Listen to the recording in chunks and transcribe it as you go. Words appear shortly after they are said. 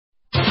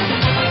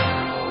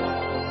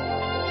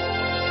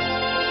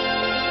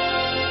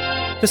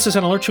This is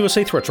an Alert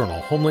USA Threat Journal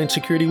Homeland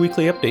Security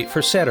Weekly Update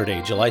for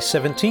Saturday, July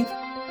 17th,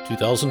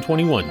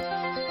 2021.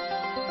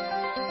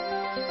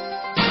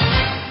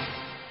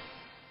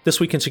 This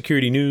week in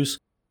security news,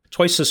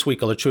 twice this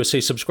week Alert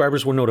USA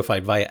subscribers were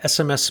notified via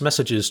SMS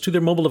messages to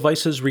their mobile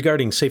devices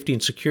regarding safety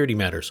and security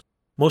matters.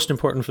 Most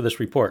important for this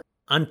report,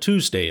 on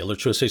Tuesday,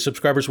 Alert USA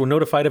subscribers were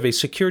notified of a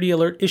security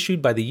alert issued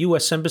by the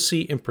U.S.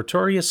 Embassy in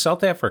Pretoria,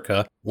 South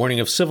Africa, warning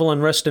of civil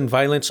unrest and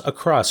violence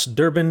across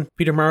Durban,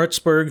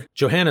 Pietermaritzburg,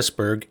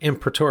 Johannesburg, and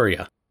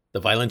Pretoria.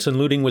 The violence and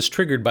looting was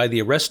triggered by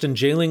the arrest and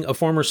jailing of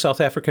former South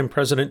African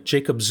President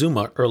Jacob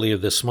Zuma earlier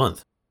this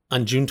month.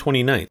 On June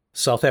 29th,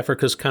 South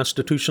Africa's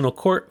Constitutional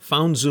Court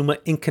found Zuma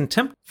in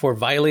contempt for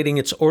violating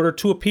its order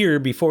to appear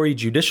before a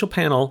judicial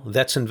panel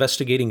that's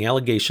investigating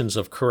allegations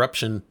of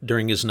corruption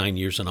during his 9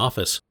 years in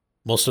office.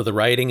 Most of the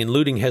rioting and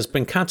looting has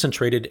been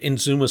concentrated in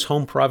Zuma's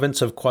home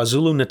province of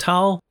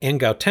KwaZulu-Natal and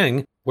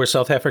Gauteng, where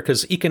South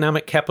Africa's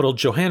economic capital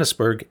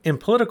Johannesburg and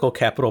political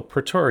capital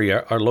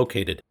Pretoria are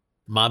located.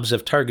 Mobs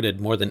have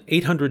targeted more than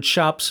 800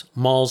 shops,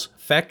 malls,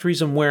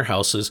 factories, and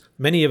warehouses,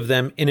 many of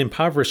them in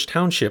impoverished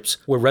townships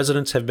where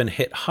residents have been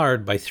hit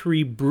hard by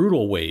 3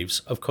 brutal waves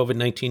of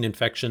COVID-19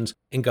 infections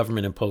and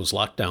government-imposed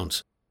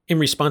lockdowns. In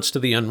response to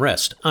the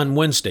unrest, on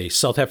Wednesday,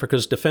 South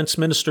Africa's defense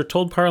minister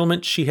told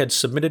Parliament she had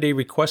submitted a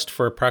request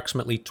for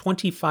approximately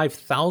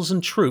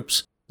 25,000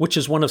 troops, which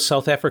is one of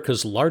South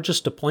Africa's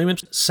largest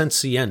deployments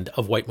since the end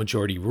of white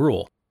majority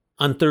rule.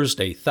 On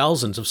Thursday,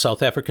 thousands of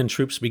South African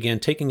troops began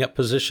taking up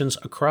positions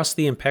across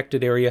the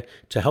impacted area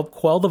to help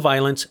quell the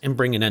violence and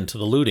bring an end to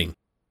the looting.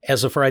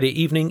 As of Friday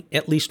evening,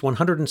 at least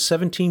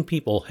 117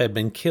 people had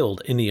been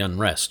killed in the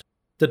unrest.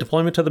 The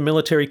deployment of the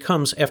military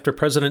comes after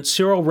President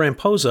Cyril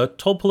Ramaphosa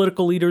told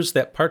political leaders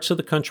that parts of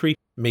the country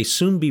may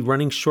soon be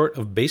running short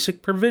of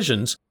basic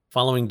provisions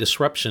following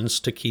disruptions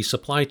to key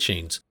supply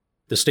chains.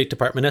 The State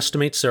Department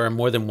estimates there are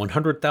more than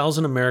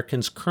 100,000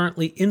 Americans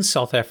currently in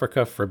South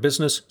Africa for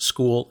business,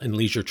 school, and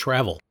leisure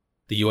travel.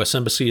 The U.S.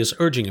 Embassy is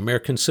urging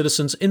American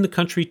citizens in the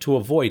country to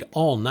avoid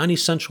all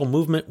non-essential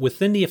movement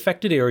within the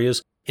affected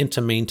areas and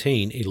to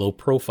maintain a low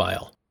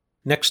profile.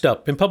 Next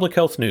up, in public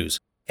health news,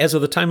 as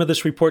of the time of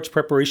this report's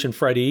preparation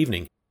Friday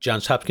evening,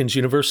 Johns Hopkins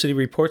University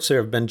reports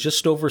there have been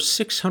just over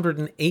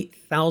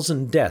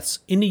 608,000 deaths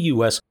in the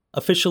U.S.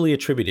 officially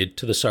attributed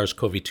to the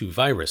SARS-CoV-2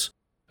 virus.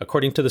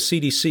 According to the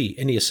CDC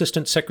and the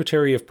Assistant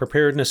Secretary of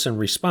Preparedness and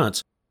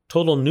Response,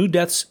 total new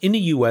deaths in the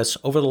U.S.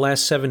 over the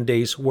last 7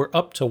 days were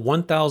up to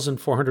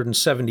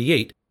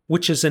 1,478,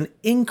 which is an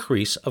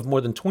increase of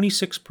more than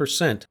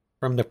 26%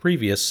 from the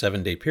previous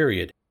 7-day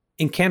period.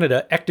 In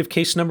Canada, active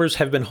case numbers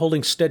have been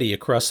holding steady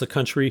across the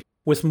country,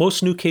 with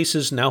most new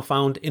cases now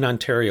found in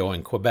Ontario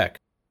and Quebec.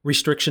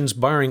 Restrictions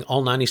barring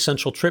all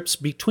non-essential trips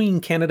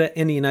between Canada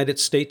and the United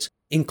States,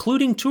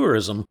 including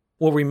tourism,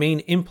 will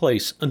remain in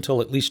place until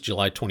at least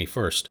July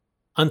 21st.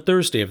 On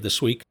Thursday of this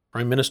week,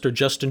 Prime Minister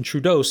Justin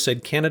Trudeau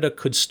said Canada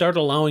could start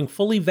allowing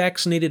fully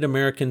vaccinated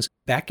Americans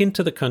back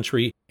into the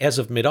country as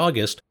of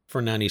mid-August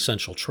for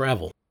non-essential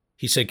travel.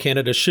 He said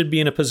Canada should be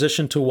in a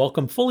position to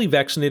welcome fully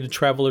vaccinated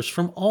travelers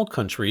from all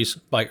countries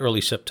by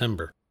early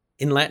September.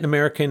 In Latin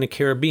America and the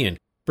Caribbean,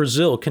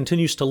 Brazil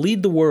continues to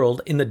lead the world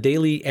in the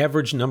daily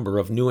average number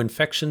of new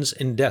infections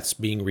and deaths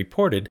being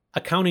reported,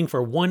 accounting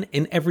for 1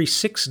 in every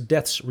 6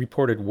 deaths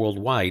reported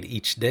worldwide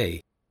each day.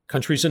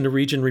 Countries in the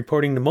region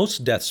reporting the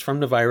most deaths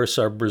from the virus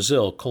are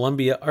Brazil,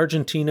 Colombia,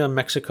 Argentina,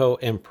 Mexico,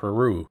 and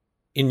Peru.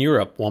 In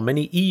Europe, while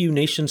many EU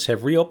nations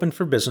have reopened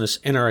for business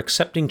and are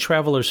accepting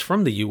travelers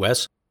from the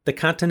U.S., the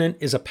continent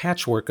is a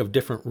patchwork of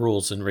different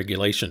rules and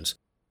regulations.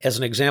 As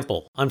an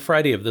example, on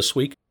Friday of this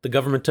week, the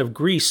government of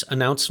Greece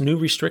announced new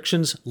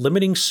restrictions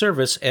limiting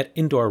service at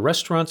indoor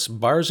restaurants,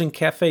 bars, and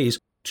cafes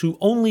to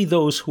only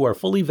those who are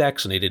fully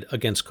vaccinated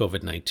against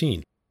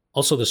COVID-19.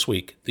 Also this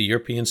week, the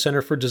European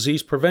Centre for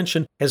Disease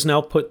Prevention has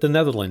now put the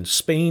Netherlands,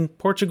 Spain,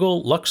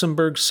 Portugal,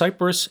 Luxembourg,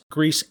 Cyprus,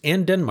 Greece,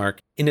 and Denmark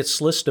in its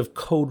list of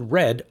Code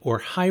Red or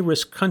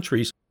high-risk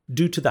countries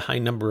due to the high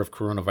number of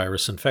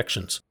coronavirus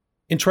infections.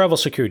 In travel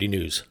security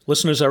news,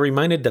 listeners are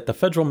reminded that the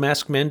federal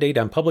mask mandate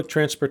on public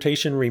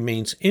transportation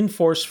remains in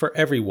force for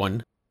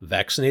everyone,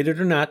 vaccinated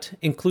or not,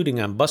 including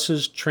on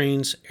buses,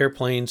 trains,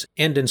 airplanes,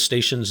 and in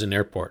stations and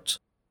airports.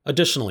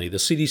 Additionally, the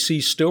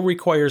CDC still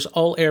requires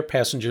all air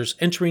passengers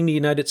entering the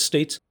United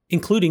States,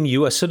 including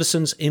U.S.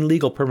 citizens and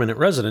legal permanent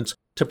residents,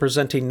 to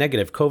present a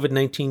negative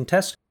COVID-19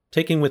 test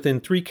taken within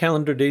 3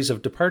 calendar days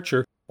of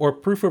departure or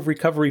proof of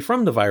recovery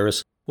from the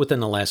virus within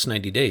the last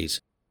 90 days.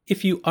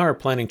 If you are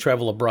planning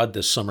travel abroad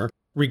this summer,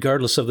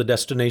 regardless of the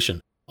destination,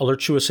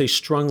 Alert USA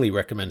strongly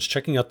recommends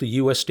checking out the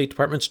U.S. State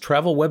Department's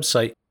travel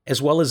website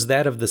as well as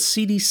that of the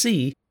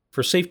CDC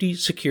for safety,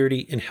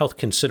 security, and health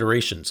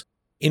considerations.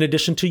 In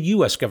addition to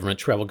U.S. government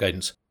travel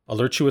guidance,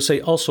 Alert USA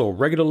also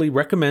regularly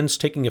recommends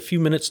taking a few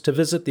minutes to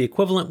visit the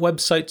equivalent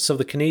websites of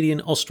the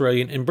Canadian,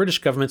 Australian, and British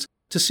governments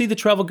to see the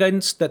travel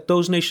guidance that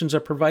those nations are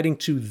providing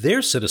to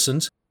their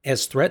citizens,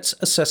 as threats,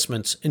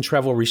 assessments, and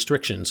travel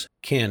restrictions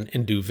can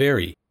and do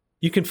vary.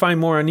 You can find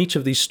more on each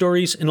of these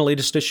stories in the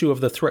latest issue of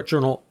the Threat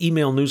Journal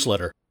email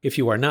newsletter. If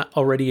you are not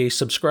already a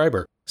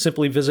subscriber,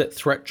 simply visit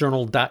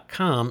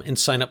threatjournal.com and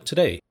sign up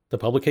today. The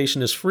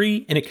publication is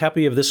free, and a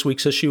copy of this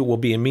week's issue will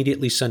be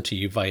immediately sent to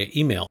you via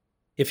email.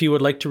 If you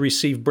would like to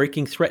receive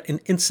breaking threat and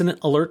incident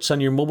alerts on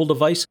your mobile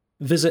device,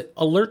 visit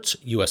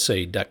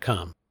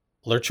alertsusa.com.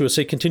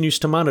 AlertsUSA continues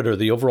to monitor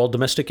the overall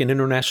domestic and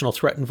international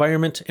threat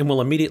environment and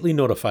will immediately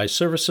notify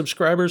service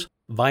subscribers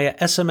via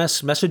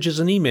SMS messages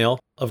and email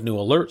of new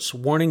alerts,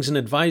 warnings, and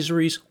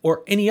advisories,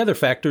 or any other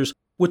factors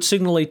which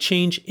signal a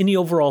change in the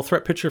overall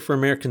threat picture for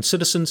American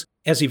citizens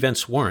as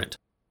events warrant.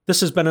 This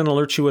has been an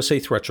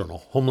AlertsUSA Threat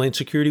Journal Homeland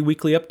Security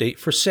Weekly Update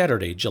for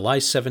Saturday, July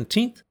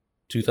 17th,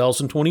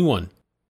 2021.